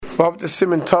We're up to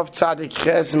Siman Tov Tzadik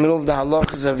Ches, in the middle of the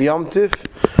halachas of Yom Tif,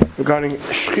 regarding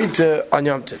Shchita on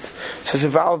Yom Tif. So the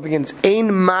valve begins,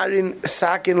 Ein Marin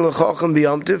Sakin L'chochem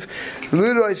B'Yom Tif,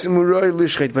 L'rois Muroi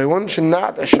L'shchit. By one should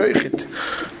not, a shaychit,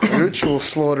 a ritual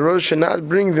slaughter, should not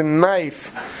bring the knife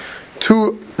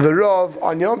to the Rav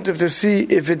on Yom Tif to see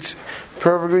if it's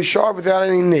perfectly sharp without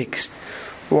any nicks.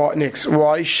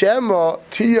 Why? Shema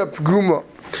Tia Pguma.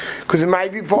 Because it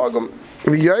might be Pogum.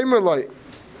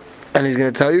 And he's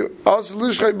going to tell you, and he's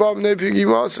going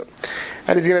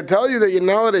to tell you that you're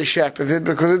not allowed to shech with it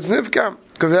because it's nifkam,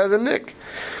 because it has a nick.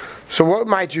 So what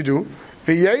might you do? What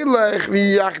are you going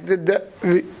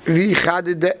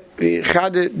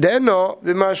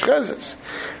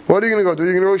to go do?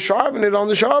 You're going to go sharpen it on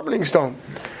the sharpening stone.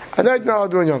 And that's not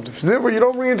doing Yom Tov. Therefore, you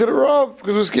don't bring it to the Rav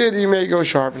because we're scared that you may go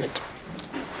sharpen it.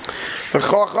 The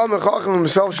Chacham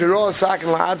himself shirah sakin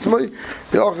la'atzmai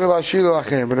yochel hashila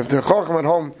lachem. But if the Chacham at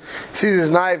home sees his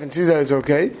knife and sees that it's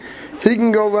okay, he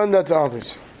can go lend that to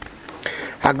others.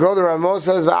 Hagodah Ramos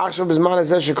says va'achshav b'zman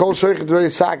hazeh shekol shoichet roy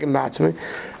sakin ba'atzmai.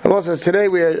 Ramos says today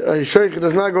a shoichet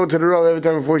does not go to the Rav every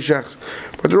time before he shechs,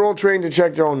 but they're all trained to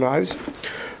check their own knives.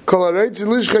 Kol ha'reitz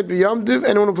lishchet b'yam tiv.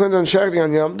 Anyone who plans on checking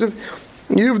on Yom Tiv,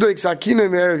 he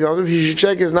should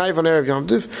check his knife on Erev Yom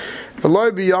Tiv.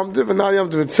 V'loi be Yom Tiv, and not Yom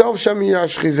Tiv itself. Shemi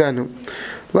yashchizenu.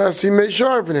 Lest he may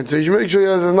sharpen it. So you should make sure he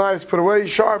has his knives put away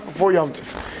sharp before Yom Tiv.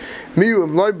 Miu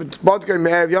v'loi b'vodkei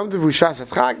me'erev Yom Tiv v'shas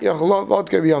atchak yachalot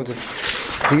vodkei b'Yom Tiv.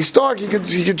 If he's stark, he could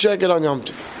check it on Yom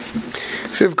Tiv.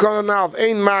 So if now if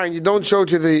ain't marrying, you don't show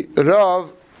to the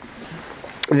Rav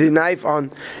the knife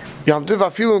on Yom Tiv.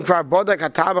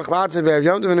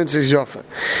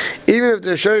 Even if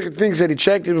the sheikh thinks that he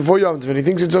checked it before Yom Tiv and he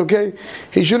thinks it's okay,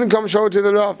 he shouldn't come show it to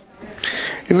the Rav.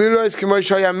 Like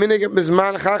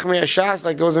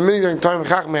there was a minute during time of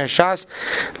Chachmei Hashas,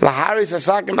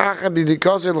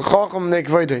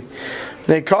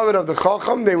 they covered of the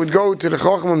Chacham, they would go to the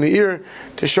Chacham in the ear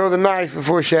to show the knife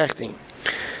before shechting.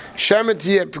 In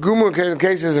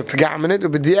case there's a pagam in it,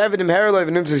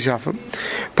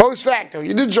 post facto,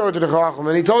 you did show it to the Chacham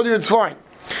and he told you it's fine.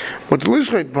 But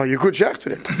you could check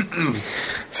with it.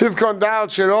 Sivkon Dal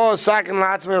Shiro Sakin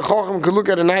Latzmer Chacham could look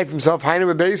at a knife himself,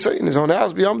 in his own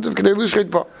house,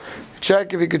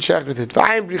 check if he could check with it.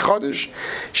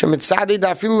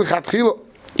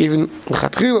 Even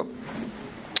L'chatchila.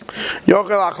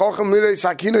 Chacham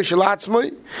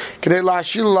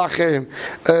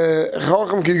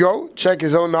could go check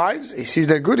his own knives. He sees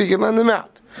they're good, he can lend them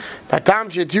out. Why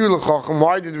did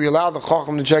we allow the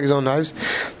Chacham to check his own knives?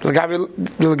 We weren't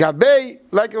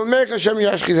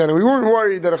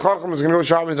worried that a Chacham was going to go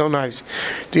sharpen his own knives.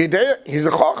 He's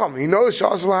the Chacham. He knows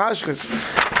Shas Lahashchis.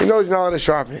 He knows he's not allowed to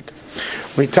sharpen it.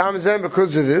 Because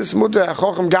of this, therefore, the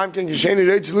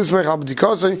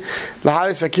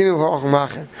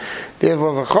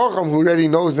Chacham who already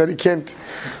knows that he can't,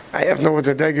 I have to know what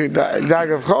the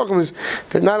dagger of Chacham is,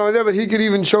 that not only that, but he could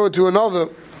even show it to another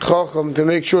Chacham to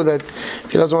make sure that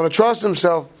if he doesn't want to trust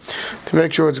himself, to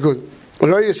make sure it's good.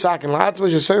 Today, the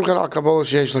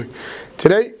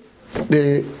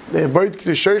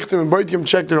Sheikhtim and Baitim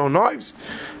check their own knives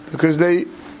because they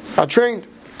are trained.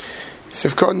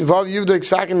 If Yivdek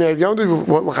Sakin Erev Yom Tov,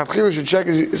 what L'chatchila should check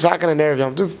is Sakin and Erev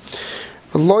Yom Tov.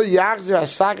 But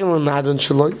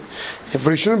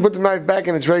he shouldn't put the knife back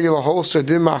in its regular holster.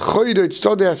 Because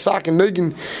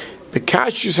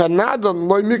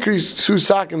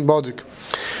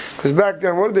back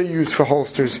then, what did they use for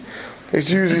holsters? They used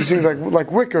to use these things like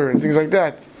wicker and things like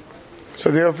that.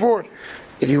 So therefore,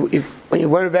 when you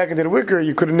went back into the wicker,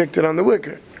 you could have nicked it on the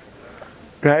wicker.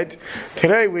 Right?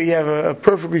 Today we have a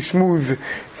perfectly smooth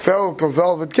felt or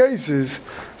velvet cases,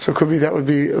 so it could be that would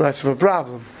be less of a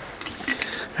problem.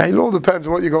 It all depends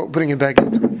on what you go putting it back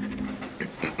into.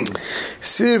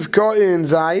 Siv Koyin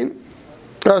Zayin.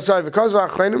 Because of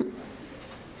Achrenim.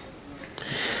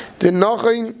 The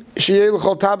Nachin Sheyel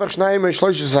Chol Tabach Shnayim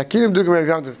Shlosh Sakinim Dugim Erev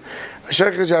Yom Tov. A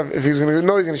sheikh, if he's going to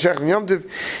know he's going to sheikh in Yom Tov,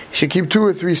 he should keep 2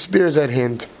 or 3 spears at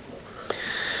hand.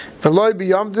 V'loi be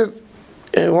Yom Tov.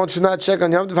 One should not check on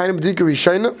Yom Tov. Hainu B'dika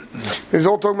Rishayna. He's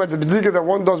all talking about the B'dika that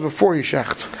one does before he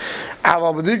shechts.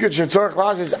 Aval B'dika Shetzorach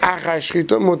Las is Achai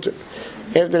Shchita Mutter.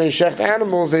 After they shecht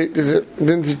animals, they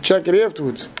didn't check it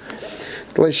afterwards.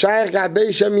 We're not worried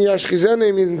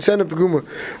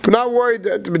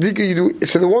that the B'dika you do,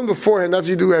 so the one beforehand, that's what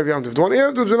you do every Yom Tov. The one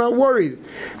afterwards, we're not worried.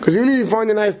 Because even if you find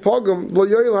a knife pogum,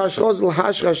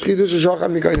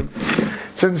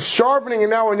 since sharpening it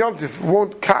now on Yom Tov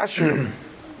won't kasher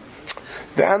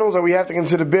the animals that we have to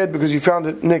consider bad because you found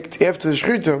it nicked after the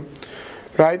shchita,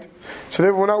 right? So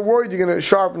therefore we're not worried you're going to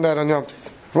sharpen that on Yom Tov.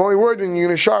 We're only worried when you're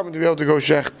going to sharpen to be able to go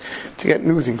shecht to get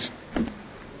new things.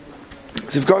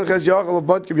 So if you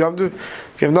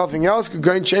have nothing else, you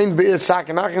go and change beer sack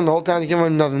and the whole time you give him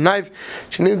another knife.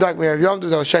 You could be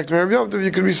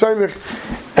Saimich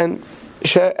and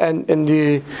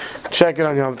the check it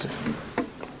on Yom Tov.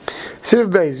 Siv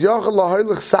Beis,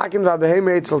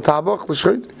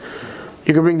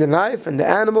 you can bring the knife and the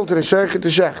animal to the sheikh to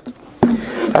shecht.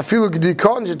 I feel like the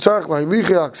con should talk like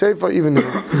even the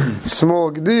small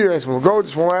gedir, a small goat, a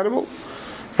small animal.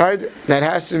 Right? That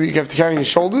has to be, you have to carry on your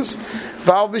shoulders. Even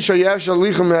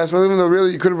though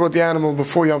really you could have brought the animal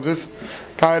before Yom Tov,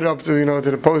 tied it up to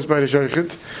to the post by the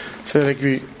shaykhit, so that it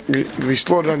could be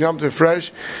slaughtered on Yom Tov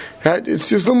fresh. Right? It's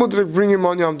just no to bring him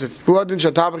on Yom Tov.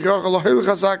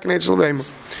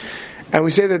 And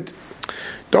we say that,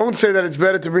 don't say that it's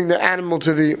better to bring the animal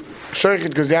to the shaykhit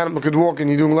because the animal could walk and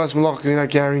you're doing less malach and you're not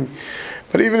carrying.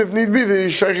 But even if need be, the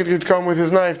shaykhit could come with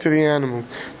his knife to the animal.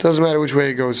 Doesn't matter which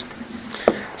way it goes.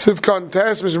 Siv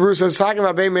contest, Mr. Bruce says, "Hakim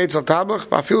abay meitzel tabach.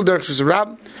 I feel der shus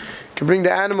rab. Can bring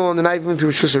the animal and the knife into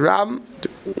shus rab,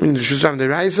 in the shus rab the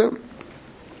reise. When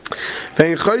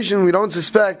choshen, we don't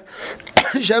suspect.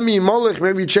 Shemi molech,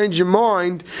 maybe you change your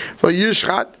mind for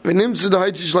yishchat. When nimtzu the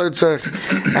heitzis shloil tzarich,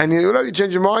 and you already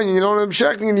change your mind and you don't have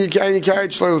shechting and you carry it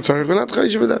shloil tzarich. We're not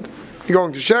choshen with that. You're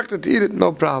going to shecht it to eat it,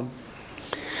 no problem."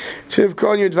 Siv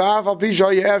kon you dvaaf al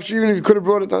pisha you after even if you could have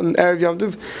brought it on Erev Yom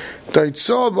Tov.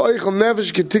 Taitzah b'oichel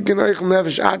nefesh ketikin oichel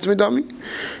nefesh atzmidami,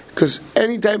 because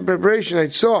any type of preparation I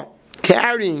saw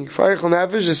carrying for oichel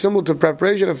nefesh is similar to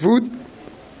preparation of food.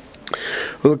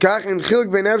 It doesn't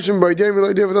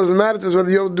matter to us whether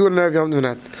you do it on Erev Yom Tov or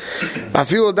not. I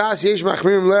feel that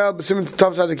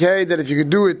if you could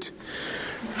do it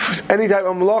any type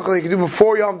of malach they can do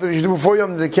before Yom Tov, you do before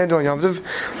Yom Tov, they can't do on Yom Tov.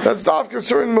 That's the after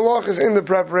certain malach is in the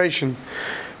preparation.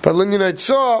 But when it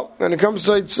comes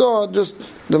to Itzah, just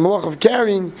the malach of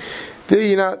carrying, there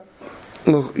you don't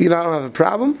have a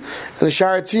problem. And the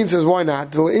Sharatzin says, why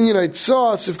not? The Inyan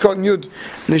Itzah, Sivkot Yud, and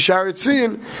the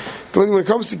Sharatzin, when it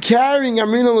comes to carrying,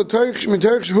 because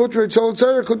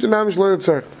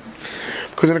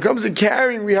when it comes to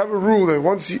carrying, we have a rule that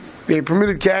once they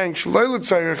permitted carrying Shloil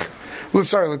Tzarech,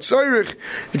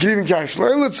 you can even carry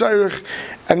Shloil Tzarech,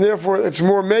 and therefore it's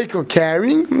more makel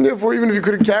carrying, and therefore even if you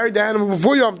could have carried the animal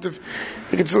before Yom Tov,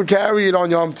 you can still carry it on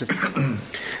Yom Tov.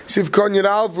 You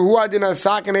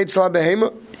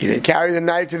can carry the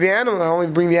knife to the animal, not only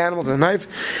bring the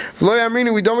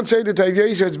we don't say that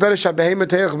it's better to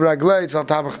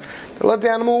let the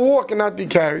animal walk and not be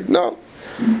carried. No.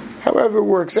 However it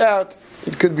works out,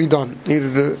 it could be done. Either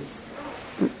the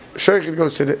shaykhit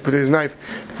goes to with his knife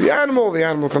the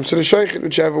animal comes to the shaykhit,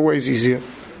 whichever way is easier.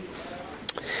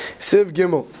 Siv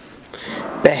Gimel.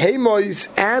 Behemois,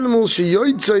 animals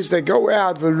sheyoytzos that go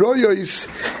out v'royos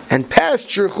and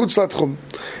pasture chutz latchum,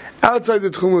 outside the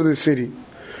tchum of the city.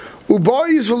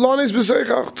 Ubayis v'lonis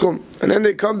b'soichach tchum, and then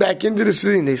they come back into the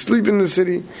city and they sleep in the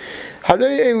city.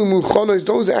 Harei elu muchonos,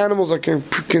 those animals are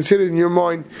considered in your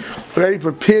mind already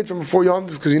prepared from before Yom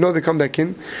Tov because you know they come back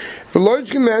in.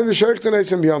 V'loichim man v'shoich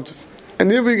tanais and Yom Tov, and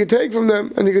therefore you can take from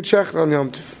them and you can check on Yom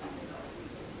Tov.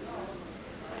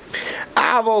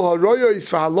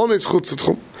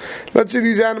 Let's say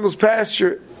these animals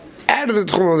pasture out of the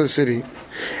tchum of the city,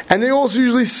 and they also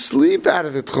usually sleep out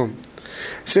of the tchum.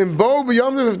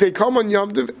 If they come on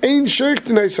Yom Tov,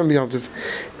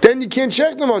 then you can't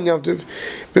check them on Yom Tov.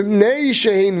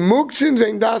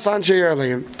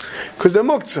 Because they're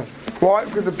muktzah. Why?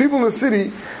 Because the people in the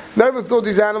city never thought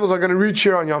these animals are going to reach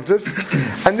here on Yom Tov,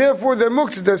 and therefore they're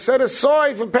muktzah. They're set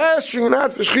aside for pasturing and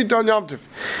not for shechita on Yom Tov,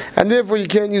 and therefore you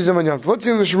can't use them on Yom Tov. Let's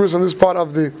see in the Shabbos on this part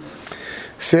of the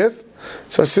Sif.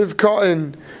 So Sif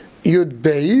Ka'in Yud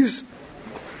Beis.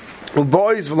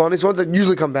 Boys, ones that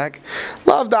usually come back.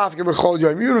 Love dafke b'chol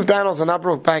yom. Even if the animals are not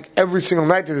brought back every single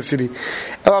night to the city,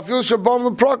 and I feel shabam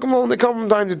l'prokamol, and they come from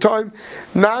time to time.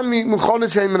 Nami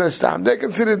muchonis heim and estam. They're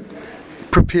considered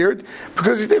prepared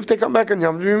because if they come back on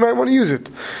Yom Tov, you might want to use it.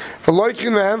 For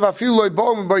loichin mehem, I feel like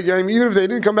bom by yom. Even if they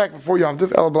didn't come back before Yom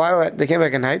Tov, el b'layla, they came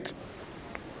back at night.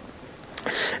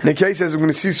 And the case says, we're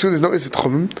going to see soon, there's no Isat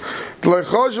Chumim.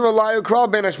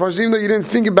 Even though you didn't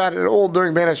think about it at all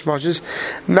during Ben Hashmashis,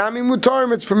 Nami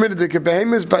Mutarim, it's permitted to get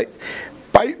behemoths by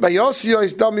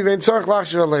Yosiyos Dami Vein Tzarech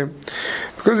Lachshav Aleim.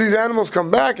 Because these animals come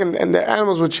back, and the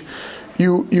animals which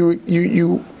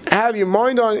you have your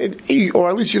mind on, or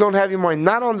at least you don't have your mind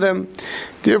not on them,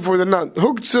 therefore they're not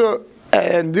hooked to,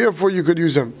 and therefore you could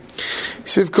use them.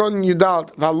 Sivkon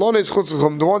Yudal, Valon is Chutz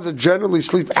Tchum, the ones that generally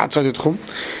sleep outside the Tchum.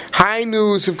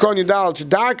 Hainu Sivkon Yudal,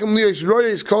 Shadarkim Lios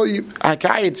Royes Kol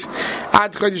Hakayitz,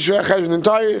 Ad Chodesh Cheshvan, the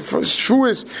entire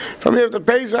Shavuos, from here to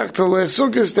Pesach to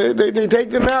Sukkot, they take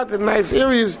them out in nice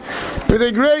areas where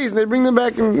they graze and they bring them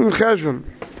back in Cheshvan.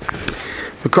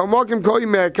 The Kalmokim Kol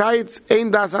Yimei Hakayitz,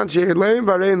 Ein Das An Sheir Leim,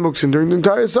 Varein Muksin, during the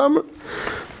entire summer.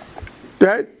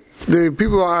 Right? The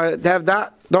people have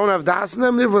that, don't have das in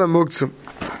them, live with a muktzim.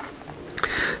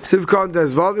 Sivkon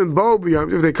das Vav in Bo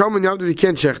b'yam, if they come in Yom Tov, you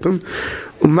can't check them.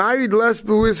 Married less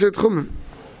b'huis et chumen.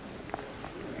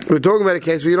 We're talking about a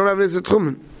case where you don't have this at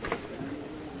chumen.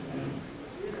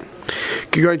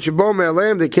 Kigoyin Shabom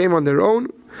Me'aleim, they came on their own.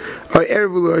 Or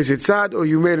Erevulu Oiset Sad, or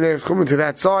you made an Erev chumen to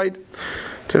that side,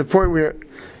 to the point where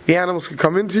the animals can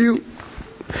come into you.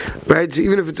 Right? So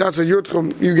even if it's outside your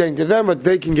tchum, you're getting to them, but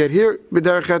they can get here.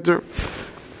 B'derech heter.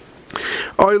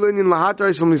 Because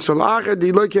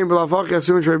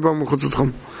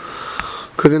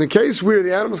in a case where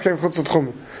the animals came from chutz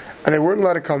tchum and they weren't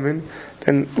allowed to come in,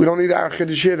 then we don't need our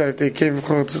chiddush here that if they came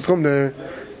from chutz tchum,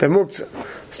 they're muktzah.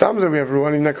 Sometimes we have a rule,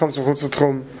 anything that comes from chutz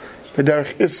tchum,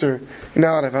 b'derech iser, you're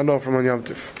not allowed to have no from on Yom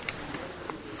Tov.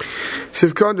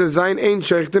 Sivkon design ein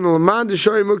sheichten ulman de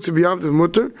shoy muktzah b'Yom Tov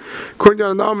mutter. According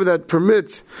to the Amar that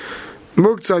permits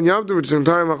muktzah on Yom Tov, which is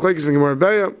entire machlekes in Gemara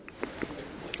Beya,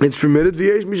 it's permitted.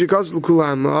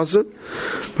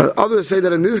 But others say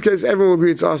that in this case everyone will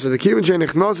agree it's also. The kivin shein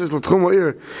echnosis l'tchum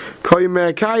ha'ir kayim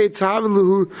me'akayitz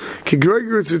haveluhu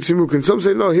kigregerutz v'tzimukin. Some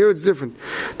say no, here it's different.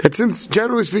 That since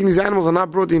generally speaking these animals are not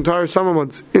brought the entire summer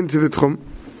months into the tchum,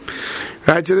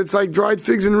 right? So it's like dried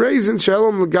figs and raisins.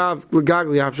 Shalom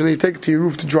l'gagli option. You take it to your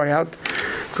roof to dry out.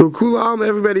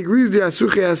 Everybody agrees. Since you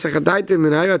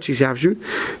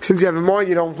have a mind,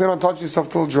 you don't plan on touching yourself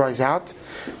till it dries out.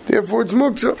 Therefore, it's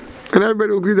muktzah, and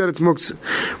everybody will agree that it's muktzah.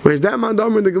 Whereas that man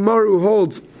in the Gemara who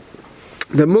holds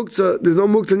that muktzah, there's no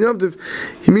muktzah in Yom Tov,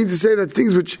 he means to say that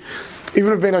things which,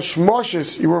 even if bein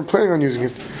hashmoshes, you weren't planning on using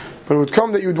it, but it would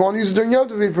come that you would want to use it during Yom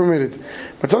Tov, be permitted.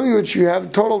 But something which you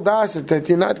have total dasit that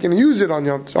you're not going to use it on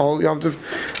Yom Tov,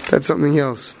 that's something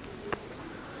else.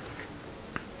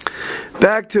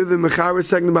 Back to the Mechaber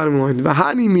second bottom line.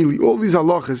 V'hani mili, all these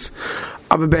halachas,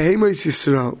 aber behemois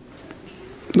Yisrael.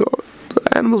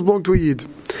 The animals belong to a Yid.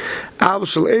 Av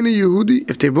shel any Yehudi,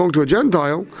 if they belong to a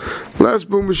Gentile, less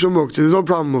boom mishum muktzah. There's no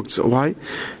problem muktzah. Why?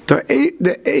 The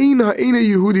ein ha'ena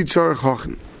Yehudi tzarech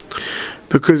hachen.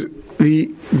 Because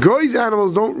the Goy's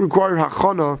animals don't require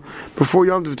hachana before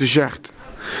Yom Tov to shecht.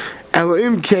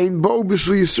 Elohim kain bo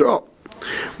b'shel Yisrael.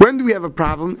 When do we have a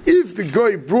problem? If the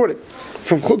Goy brought it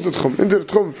from chutz tchum into the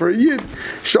tchum for a Yid,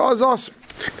 sha'az aser.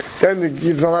 Then the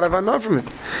Yid's not allowed to have enough from it.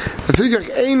 The figure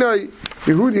ein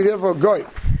Yehudi, therefore Goy.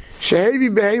 Shehevi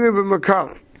behemah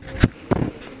b'makal.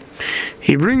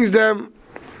 He brings them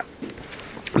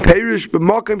perish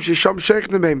b'makam shesham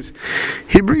sheichten behemoths.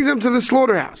 He brings them to the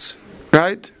slaughterhouse,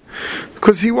 right?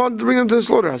 Because he wants to bring them to the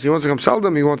slaughterhouse. He wants to come sell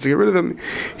them. He wants to get rid of them.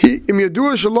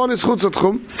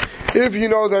 If you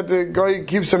know that the guy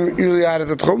keeps them usually out of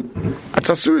the tchum, it's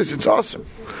asuris, it's awesome.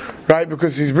 Right,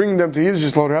 because he's bringing them to Yiddish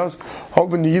slaughterhouse,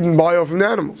 hoping the Yidden buy off from the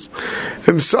animals.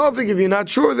 Himself, if you're not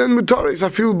sure, then mutaris, I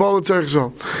feel bal tzarich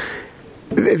zol.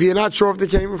 If you're not sure if they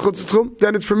came from chutz tchum,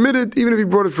 then it's permitted, even if he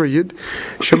brought it for a Yid.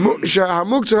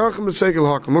 Hamuktzah hachem b'sekel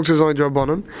hakem. Muktzah is only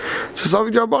drabanan. So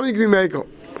savik drabanan you can be mekel.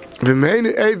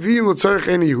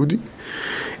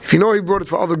 If you know he brought it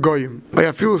for other goyim,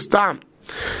 I feel stam.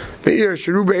 Or he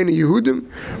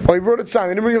brought it stam.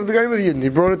 He didn't bring it for the goyim with the Yidden. He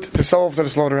brought it to sell off to the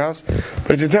slaughterhouse.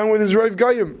 But it's a town with his Rav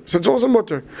goyim, so it's also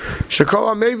mutter.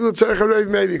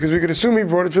 Because we could assume he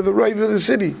brought it for the Rav of the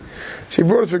city. So he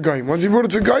brought it for goyim. Once he brought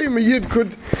it for goyim, a Yid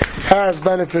could have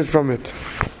benefit from it.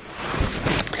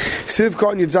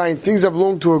 Sivkon Yudzayin, things that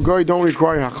belong to a guy don't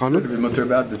require hachana. Mutter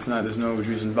about this, there's no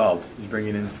Jews involved. He's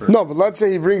bringing it in for. No, but let's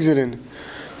say he brings it in.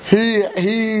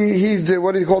 He's the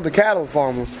what do you call the cattle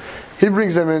farmer. He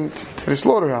brings them in to the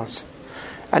slaughterhouse,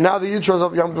 and now the Yid shows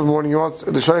up Yom Tov morning. He wants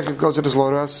the sheikh goes to the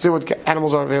slaughterhouse to see what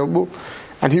animals are available,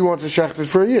 and he wants to shecht it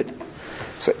for a Yid.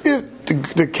 So if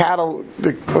the cattle,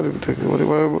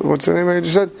 what's the name I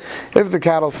just said? If the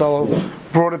cattle fellow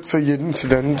brought it for Yidden, so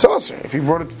then it's awesome. If he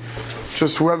brought it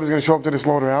just whoever's going to show up to the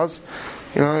slaughterhouse,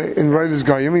 in Ravis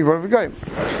Goyim, he brought it for Goyim.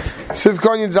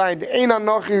 Sivkon Yudzayin, the ein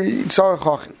anochi tzarech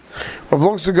hachen. What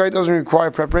belongs to Goy doesn't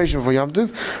require preparation for Yom Tov.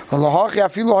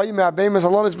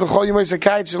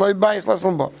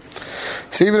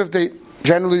 So even if they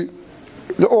generally,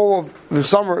 all of the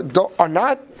summer are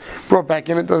not brought back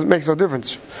in, it makes no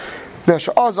difference. Now, if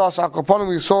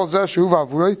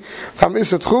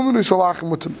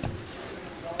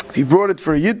He brought it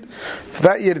for a yid. For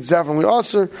that yid, it's definitely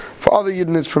also. For other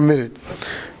yidden, it's permitted.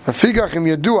 Afigachim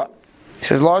yadua. He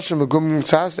says, Lashon begum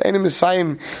mitzas, the enemy Messiah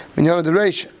minyana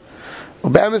dereisha.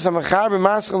 Ube'emes ha'machar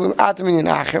b'maschal atamin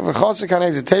acher, v'chosek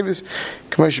hanez tevis,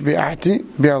 k'mosh bi'arti,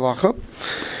 bi'arlacha.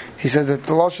 He says that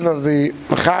the Lashon of the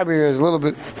Mechaber is a little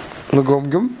bit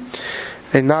legumgum,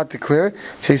 and not declare.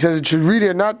 So he says it should read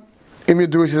here, not im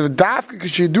yadua. He says, Dafka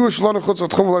k'sh yadua shalon chutz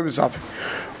l'tchum v'loi b'safik.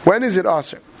 When is it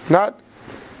aser? Not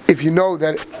if you know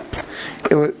that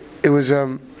it was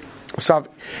safik,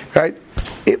 right?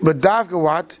 But Dafka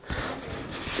what?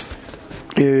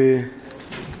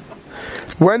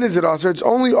 When is it aser? It's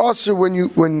only aser when you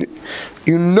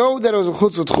know that it was a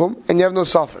chutz l'tchum and you have no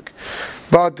safik.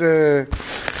 But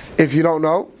if you don't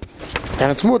know,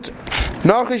 then it's mutter.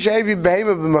 Nachish hevi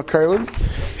behema b'makarlim.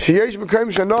 Sheyesh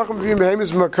b'karlim shanachim b'vim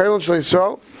behemas b'makarlim shal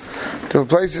Yisrael. There were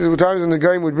places where times when the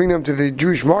guy would bring them to the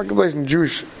Jewish marketplace and the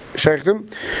Jewish shechtim.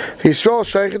 Yisrael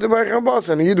shechet b'maycham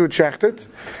and the Yid would shecht it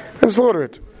and slaughter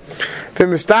it.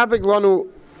 V'mistabek lanu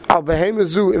al behema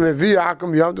zu imevi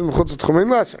akum yamtim chutz l'tchumin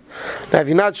lesser. Now, if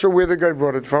you're not sure where the guy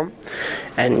brought it from,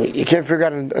 and you can't figure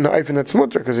out an eifin that's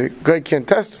mutter because the guy can't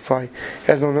testify, he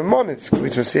has no nemonis,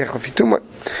 it's mesiach lefituma.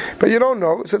 But you don't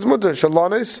know, so it's mutter.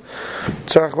 Shalonis,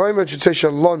 tzarach loim, it should say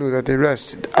shalonu that they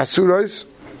rested. Asurais.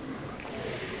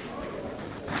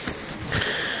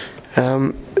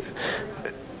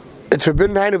 It's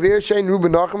forbidden to be Shein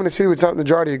Ruben Nachum in a city with not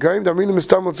majority of Goyim. If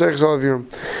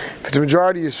it's a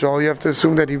majority of Yisrael, you have to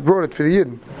assume that he brought it for the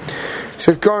Yidden.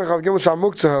 So if Kohen Chav Gimel Shal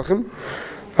Muktzah Helchem,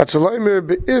 Atzaloimer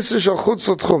Be'isr Shal Chutz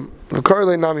L'Tchum,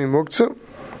 V'Korlei Nami Muktzah,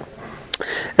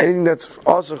 anything that's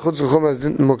also Chutz L'Tchum has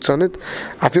didn't Muktzah on it,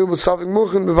 I feel B'Savik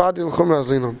Muchen B'Vadi L'Chum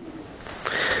Razlinam.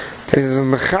 It is a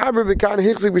Mechaber B'Kan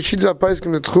Hichzik B'Shidza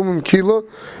Paiskim L'Tchumim Kilo,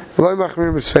 V'Loi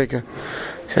Machmir B'Sfeika.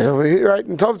 Says over here, right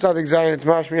in Tov Tzadik Zayin, it's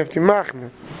Mashmi Afti Machmir.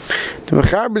 The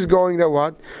Mechaber is going that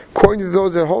what? According to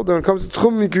those that hold, when it comes to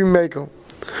Tchumim, you can be Mekel.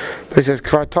 But he says,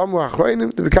 Kvar Tomu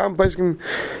Achroinim, the Bekam Paiskim,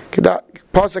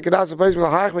 Pasuk Kedas Paiskim,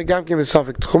 L'Hach Megam Kim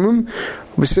B'Safik Tchumim,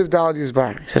 B'Siv Dalad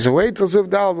Yizbar. He says, wait till Siv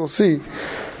Dalad, we'll see.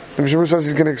 The Mishnah says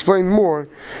he's going to explain more,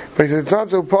 but he says it's not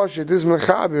so posh. This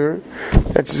Mechaber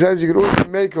that says you can only be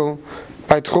Mekel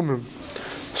by Tchumim.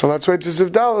 So let's wait for Siv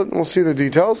Dalad, and we'll see the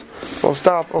details. We'll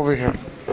stop over here.